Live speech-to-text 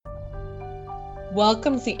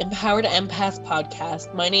Welcome to the Empowered Empath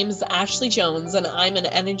podcast. My name is Ashley Jones, and I'm an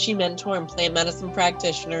energy mentor and plant medicine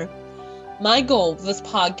practitioner. My goal with this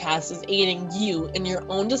podcast is aiding you in your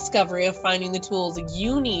own discovery of finding the tools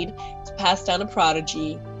you need to pass down a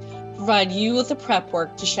prodigy, provide you with the prep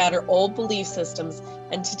work to shatter old belief systems,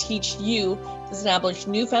 and to teach you to establish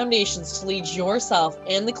new foundations to lead yourself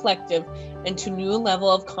and the collective into a new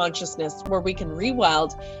level of consciousness where we can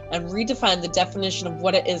rewild and redefine the definition of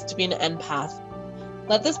what it is to be an empath.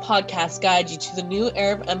 Let this podcast guide you to the new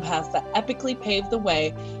era of empaths that epically pave the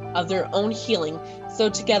way of their own healing, so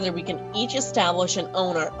together we can each establish and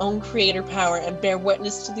own our own creator power and bear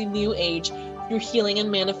witness to the new age through healing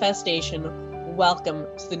and manifestation. Welcome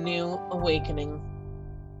to the new awakening.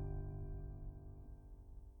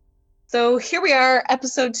 So here we are,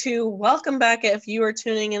 episode 2. Welcome back if you are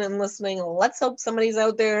tuning in and listening. Let's hope somebody's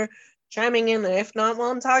out there chiming in, and if not,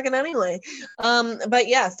 well, I'm talking anyway. But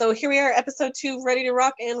yeah, so here we are, episode 2, ready to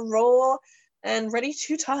rock and roll and ready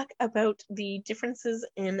to talk about the differences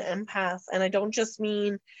in empaths. And I don't just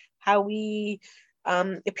mean how we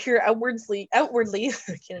appear outwardly. I can't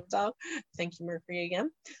even talk. Thank you, Mercury,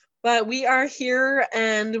 again. But we are here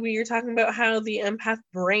and we are talking about how the empath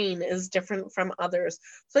brain is different from others.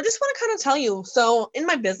 So I just want to kind of tell you, so in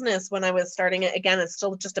my business, when I was starting it, again, it's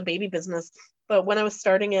still just a baby business, but when I was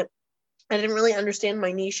starting it, I didn't really understand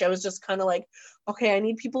my niche. I was just kind of like, okay, I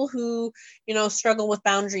need people who, struggle with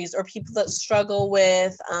boundaries, or people that struggle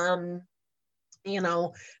with,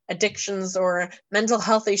 addictions or mental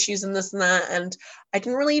health issues and this and that. And I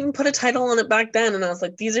didn't really even put a title on it back then. And I was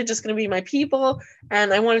like, these are just going to be my people.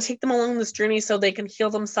 And I want to take them along this journey so they can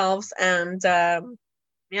heal themselves and, kind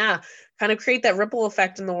of create that ripple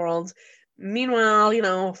effect in the world.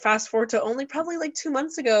 Meanwhile, fast forward to only probably like 2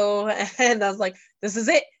 months ago. And I was like, this is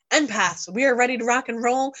it. Empaths, we are ready to rock and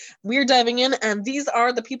roll. We're diving in, and these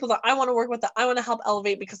are the people that I want to work with, that I want to help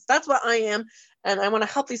elevate, because that's what I am, and I want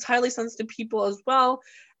to help these highly sensitive people as well,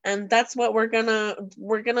 and that's what we're gonna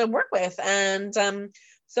work with. And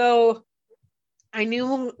so I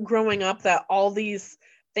knew growing up that all these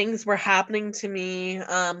things were happening to me,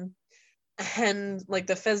 and like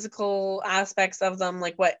the physical aspects of them,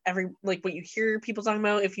 like what you hear people talking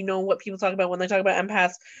about, if you know what people talk about when they talk about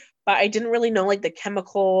empaths. But I didn't really know like the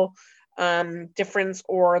chemical difference,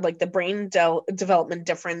 or like the brain development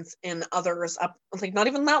difference in others up like not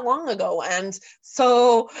even that long ago. And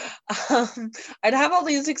so I'd have all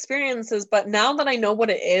these experiences, but now that I know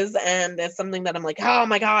what it is, and it's something that I'm like, oh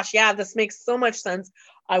my gosh, yeah, this makes so much sense.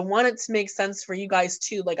 I want it to make sense for you guys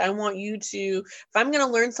too. Like, I want you to, if I'm going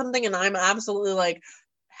to learn something and I'm absolutely like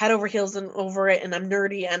head over heels and over it, and I'm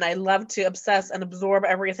nerdy and I love to obsess and absorb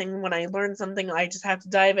everything, when I learn something, I just have to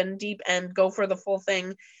dive in deep and go for the full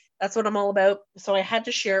thing. That's what I'm all about. So I had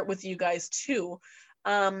to share it with you guys too.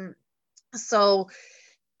 So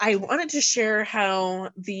I wanted to share how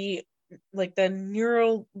the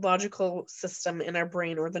neurological system in our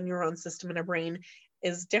brain, or the neuron system in our brain,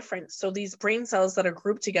 is different. So these brain cells that are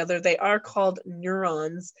grouped together, they are called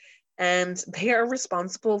neurons, and they are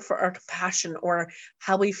responsible for our compassion, or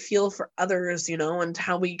how we feel for others, and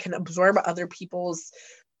how we can absorb other people's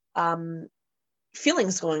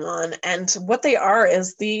feelings going on. And what they are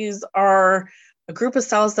is, these are a group of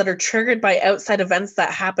cells that are triggered by outside events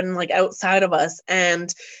that happen like outside of us.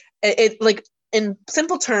 And it like, in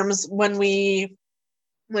simple terms, when we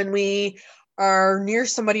are near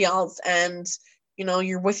somebody else, and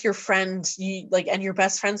you're with your friend, and your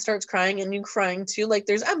best friend starts crying and you crying too, like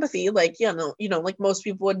there's empathy, like like most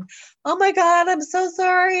people would, oh my god, I'm so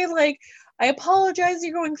sorry, like I apologize,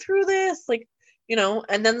 you're going through this, like,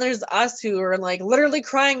 and then there's us who are like literally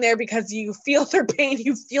crying there because you feel their pain,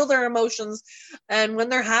 you feel their emotions, and when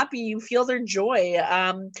they're happy, you feel their joy.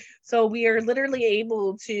 So we are literally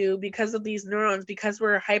able to, because of these neurons, because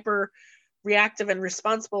we're hyper reactive and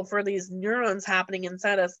responsible for these neurons happening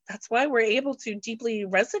inside us, that's why we're able to deeply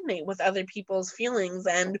resonate with other people's feelings,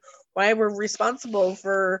 and why we're responsible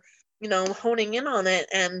for honing in on it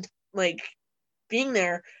and like being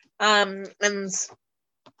there. And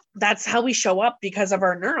that's how we show up, because of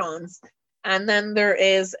our neurons. And then there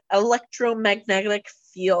is electromagnetic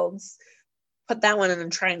fields. Put that one in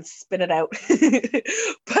and try and spit it out.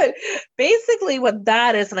 But basically what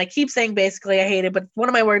that is, and I keep saying basically, I hate it, but one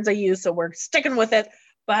of my words I use, so we're sticking with it.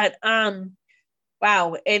 But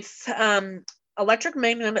wow, it's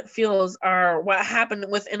electromagnetic fields are what happen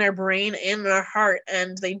within our brain and our heart,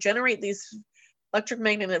 and they generate these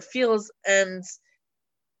electromagnetic fields, and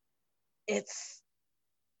it's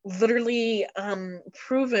literally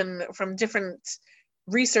proven from different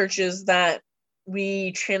researches that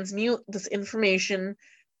we transmute this information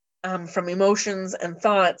from emotions and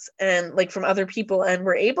thoughts and like from other people, and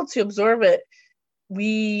we're able to absorb it.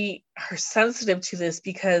 We are sensitive to this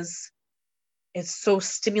because it's so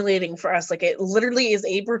stimulating for us. Like it literally is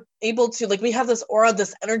able to, like, we have this aura,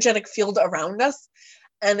 this energetic field around us,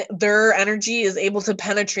 and their energy is able to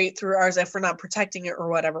penetrate through ours if we're not protecting it or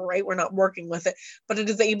whatever, right? We're not working with it, but it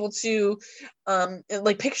is able to,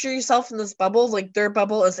 like, picture yourself in this bubble, like their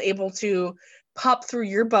bubble is able to pop through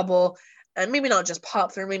your bubble, and maybe not just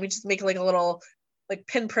pop through, maybe just make like a little like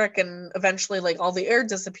pinprick, and eventually like all the air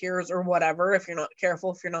disappears or whatever if you're not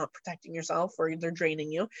careful, if you're not protecting yourself, or they're draining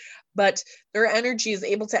you. But their energy is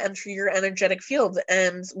able to enter your energetic field,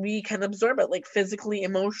 and we can absorb it, like physically,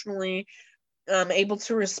 emotionally, able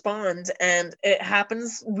to respond. And it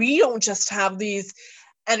happens, we don't just have these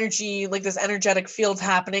energy, like this energetic field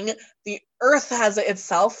happening. The earth has it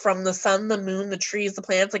itself, from the sun, the moon, the trees, the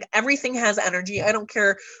plants, like everything has energy. I don't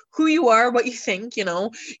care who you are, what you think,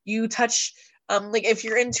 you touch, like if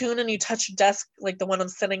you're in tune and you touch a desk like the one I'm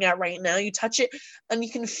sitting at right now, you touch it and you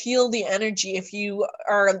can feel the energy. If you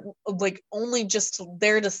are like only just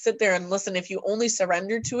there to sit there and listen, if you only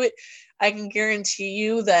surrender to it, I can guarantee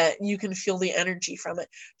you that you can feel the energy from it.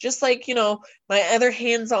 Just like, my other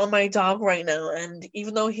hand's on my dog right now, and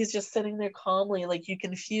even though he's just sitting there calmly, like you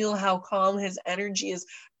can feel how calm his energy is,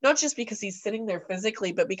 not just because he's sitting there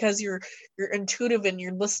physically, but because you're intuitive and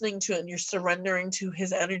you're listening to it and you're surrendering to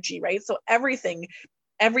his energy, right? So everything,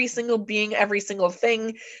 every single being, every single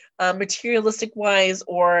thing, materialistic wise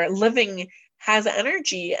or living, has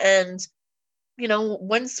energy. And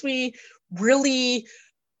once we really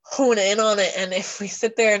hone in on it, and if we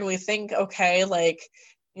sit there and we think, okay, like,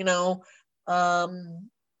 um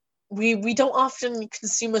we don't often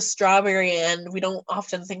consume a strawberry, and we don't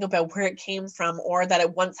often think about where it came from or that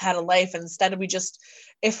it once had a life. Instead, we just,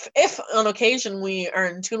 if on occasion we are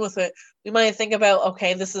in tune with it, we might think about,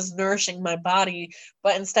 okay, this is nourishing my body.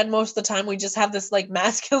 But instead, most of the time, we just have this like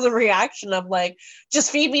masculine reaction of like, just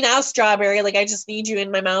feed me now, strawberry, like I just need you in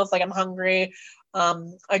my mouth, like I'm hungry,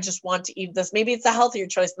 I just want to eat this. Maybe it's a healthier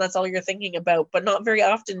choice and that's all you're thinking about, but not very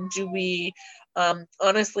often do we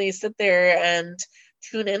honestly sit there and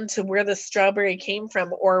tune into where the strawberry came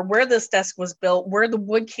from, or where this desk was built, where the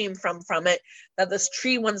wood came from it, that this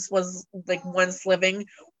tree once was like once living,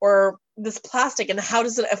 or this plastic, and how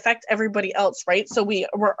does it affect everybody else, right? So we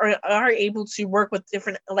are able to work with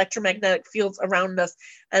different electromagnetic fields around us,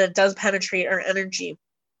 and it does penetrate our energy.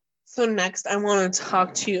 So next, I want to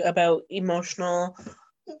talk to you about emotional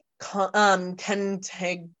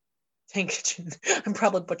contagion. I'm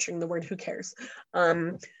probably butchering the word. Who cares?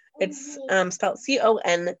 It's spelled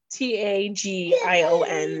CONTAGION.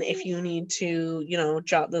 If you need to,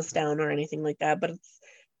 jot this down or anything like that, but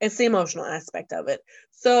it's the emotional aspect of it.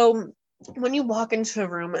 So when you walk into a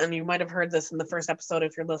room, and you might have heard this in the first episode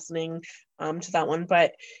if you're listening to that one,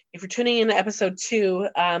 but if you're tuning in to episode 2,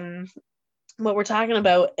 what we're talking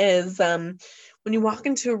about is when you walk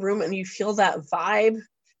into a room and you feel that vibe,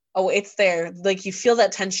 oh, it's there. Like you feel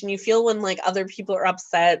that tension. You feel when like other people are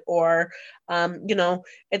upset, or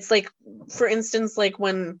it's like, for instance, like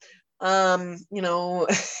when maybe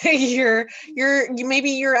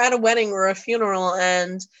you're at a wedding or a funeral,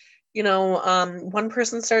 and one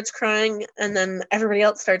person starts crying and then everybody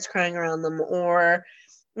else starts crying around them, or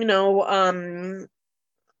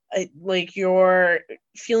like you're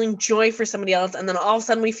feeling joy for somebody else, and then all of a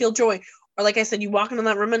sudden we feel joy. Or like I said, you walk into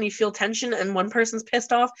that room and you feel tension, and one person's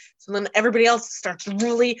pissed off, so then everybody else starts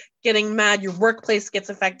really getting mad. Your workplace gets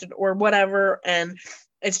affected or whatever, and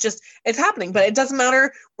it's happening. But it doesn't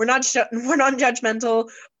matter. We're not judgmental.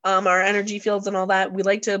 Our energy fields and all that, we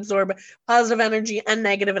like to absorb positive energy and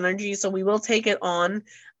negative energy, so we will take it on.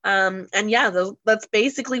 And yeah, that's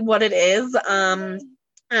basically what it is. And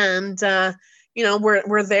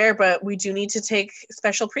we're there, but we do need to take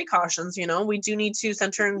special precautions. We do need to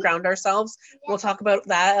center and ground ourselves. We'll talk about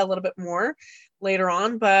that a little bit more later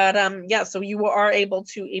on, but yeah, so you are able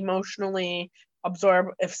to emotionally absorb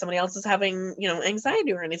if somebody else is having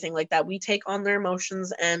anxiety or anything like that. We take on their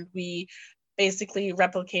emotions and we basically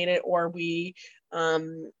replicate it, or we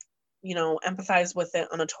empathize with it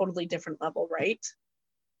on a totally different level, right?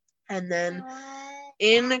 And then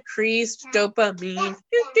increased dopamine.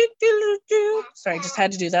 Sorry, I just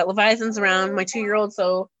had to do that. Leviathan's around, my 2-year-old,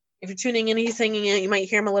 so if you're tuning in, he's singing it. You might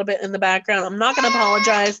hear him a little bit in the background. I'm not going to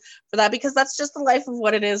apologize for that, because that's just the life of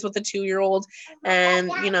what it is with a 2-year-old.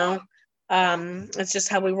 And, it's just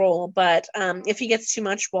how we roll. But if he gets too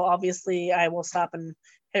much, well, obviously I will stop and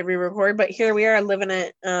hit re-record. But here we are living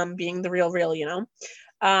it, being the real,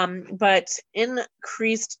 but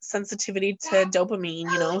increased sensitivity to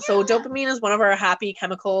dopamine, so dopamine is one of our happy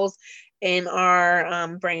chemicals. in our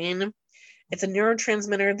brain. It's a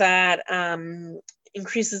neurotransmitter that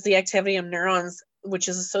increases the activity of neurons, which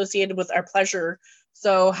is associated with our pleasure.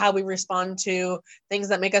 So how we respond to things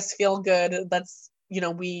that make us feel good, that's,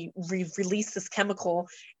 we release this chemical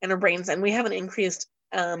in our brains, and we have an increased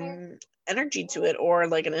energy to it, or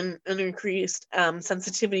like an increased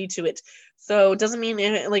sensitivity to it. So it doesn't mean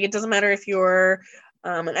it doesn't matter if you're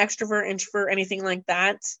an extrovert, introvert, anything like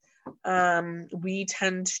that. We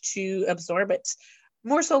tend to absorb it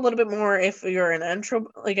more so a little bit more if you're an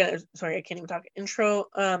sorry, I can't even talk introvert.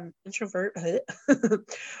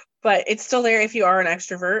 But it's still there if you are an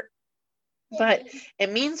extrovert. But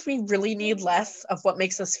it means we really need less of what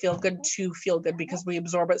makes us feel good to feel good, because we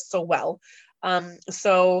absorb it so well.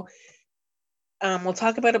 We'll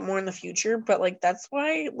talk about it more in the future, but that's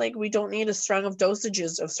why we don't need as strong of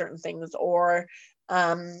dosages of certain things, or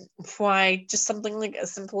why just something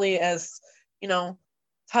as simply as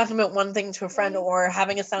talking about one thing to a friend, or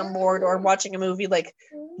having a soundboard, or watching a movie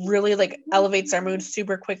really elevates our mood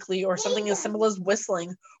super quickly, or something as simple as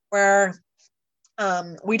whistling, where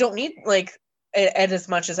we don't need it as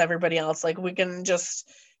much as everybody else. We can just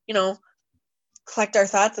collect our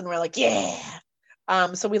thoughts, and we're like, yeah.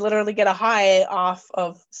 So we literally get a high off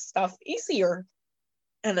of stuff easier,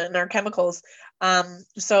 and in our chemicals.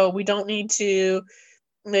 So we don't need to,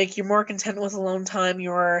 you're more content with alone time,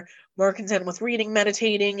 you're more content with reading,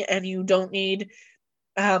 meditating, and you don't need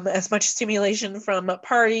as much stimulation from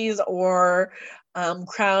parties or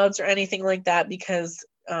crowds or anything like that, because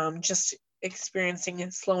just experiencing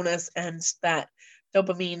slowness and that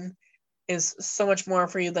dopamine is so much more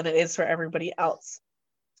for you than it is for everybody else.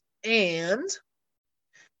 And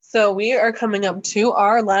so we are coming up to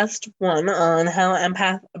our last one on how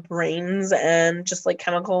empath brains and just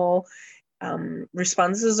chemical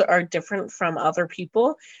responses are different from other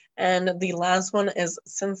people. And the last one is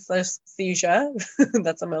synesthesia.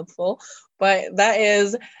 That's a mouthful, but that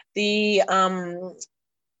is the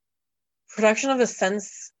production of a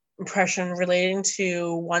sense impression relating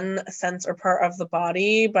to one sense or part of the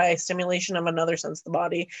body by stimulation of another sense of the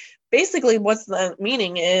body. Basically, what's the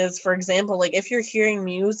meaning is, for example, if you're hearing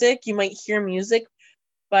music, you might hear music,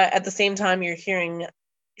 but at the same time you're seeing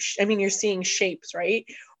shapes, right?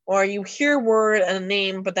 Or you hear a word and a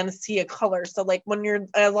name, but then see a color. So when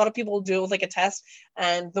a lot of people do a test,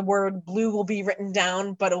 and the word blue will be written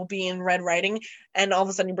down, but it will be in red writing, and all of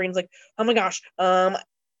a sudden your brain's like, oh my gosh,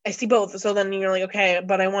 I see both. So then you're like, okay,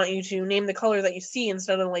 but I want you to name the color that you see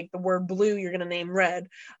instead of the word blue, you're going to name red.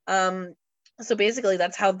 So basically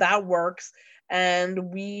that's how that works.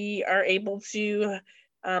 And we are able to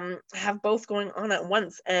have both going on at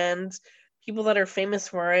once. And people that are famous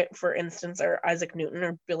for it, for instance, are Isaac Newton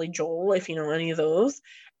or Billy Joel, if you know any of those.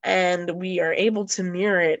 And we are able to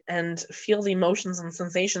mirror it and feel the emotions and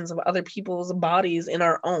sensations of other people's bodies in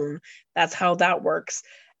our own. That's how that works.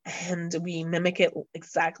 And we mimic it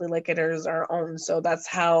exactly like it is our own. So that's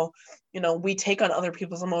how, we take on other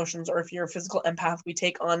people's emotions. Or if you're a physical empath, we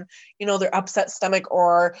take on, their upset stomach,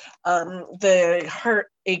 or the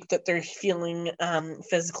heartache that they're feeling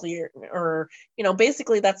physically, or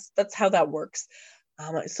basically that's how that works.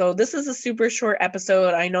 So this is a super short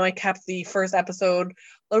episode. I know I kept the first episode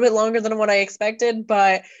a little bit longer than what I expected,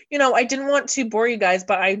 but I didn't want to bore you guys,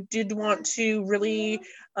 but I did want to really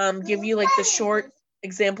give you the short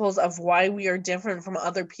examples of why we are different from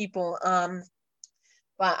other people.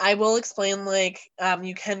 But I will explain,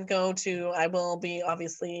 you can go to, I will be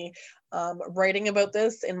obviously writing about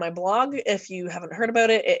this in my blog. If you haven't heard about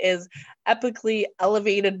it, it is Epically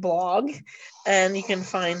Elevated Blog, and you can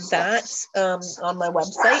find that on my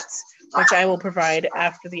website, which I will provide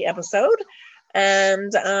after the episode.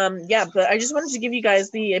 And but I just wanted to give you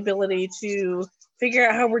guys the ability to figure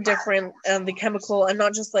out how we're different, and the chemical, and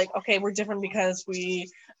not just okay, we're different because we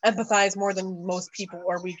empathize more than most people,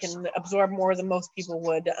 or we can absorb more than most people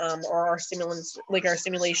would, or our stimulants, our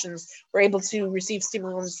stimulations, we're able to receive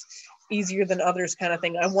stimulants easier than others, kind of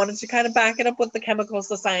thing. I wanted to kind of back it up with the chemicals,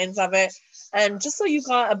 the science of it, and just so you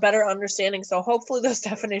got a better understanding. So hopefully those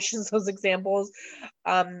definitions, those examples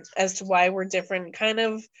as to why we're different, kind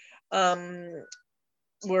of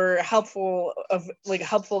were helpful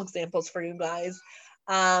examples for you guys.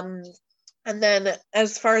 And then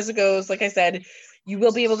as far as it goes, like I said, you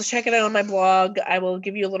will be able to check it out on my blog. I will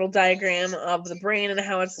give you a little diagram of the brain and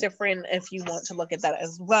how it's different if you want to look at that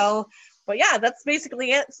as well. But yeah, that's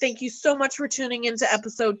basically it. Thank you so much for tuning into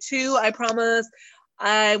episode 2. I promise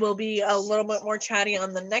I will be a little bit more chatty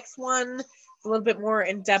on the next one, a little bit more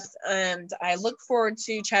in depth, and I look forward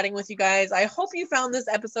to chatting with you guys. I hope you found this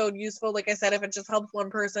episode useful. Like I said, if it just helps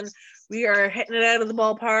one person, we are hitting it out of the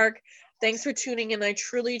ballpark. Thanks for tuning in. I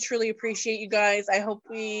truly, truly appreciate you guys. I hope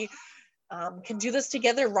we can do this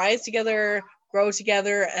together, rise together, grow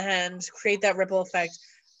together, and create that ripple effect.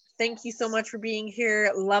 Thank you so much for being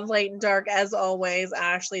here. Love, light, and dark, as always.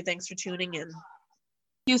 Ashley, thanks for tuning in. Thank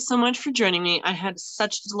you so much for joining me. I had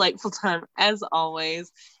such a delightful time, as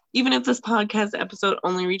always. Even if this podcast episode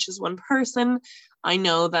only reaches one person, I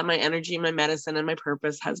know that my energy, my medicine, and my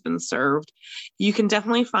purpose has been served. You can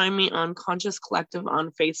definitely find me on Conscious Collective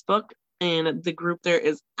on Facebook, and the group there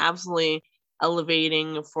is absolutely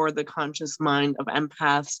elevating for the conscious mind of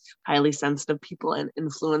empaths, highly sensitive people, and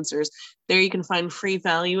influencers. There you can find free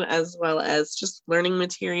value as well as just learning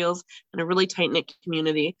materials and a really tight-knit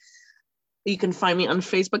community. You can find me on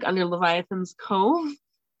Facebook under Leviathan's Cove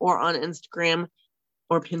or on Instagram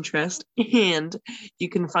or Pinterest. And you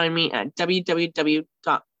can find me at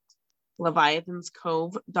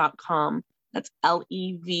www.leviathanscove.com. That's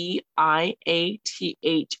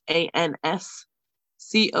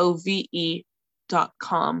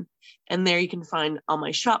LEVIATHANSCOVE.com. And there you can find all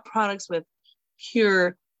my shop products with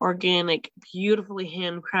pure, organic, beautifully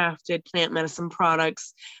handcrafted plant medicine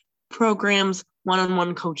products, programs,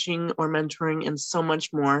 one-on-one coaching or mentoring, and so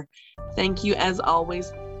much more. Thank you as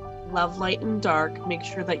always. Love, light, and dark. Make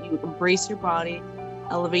sure that you embrace your body,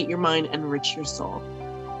 elevate your mind, and enrich your soul.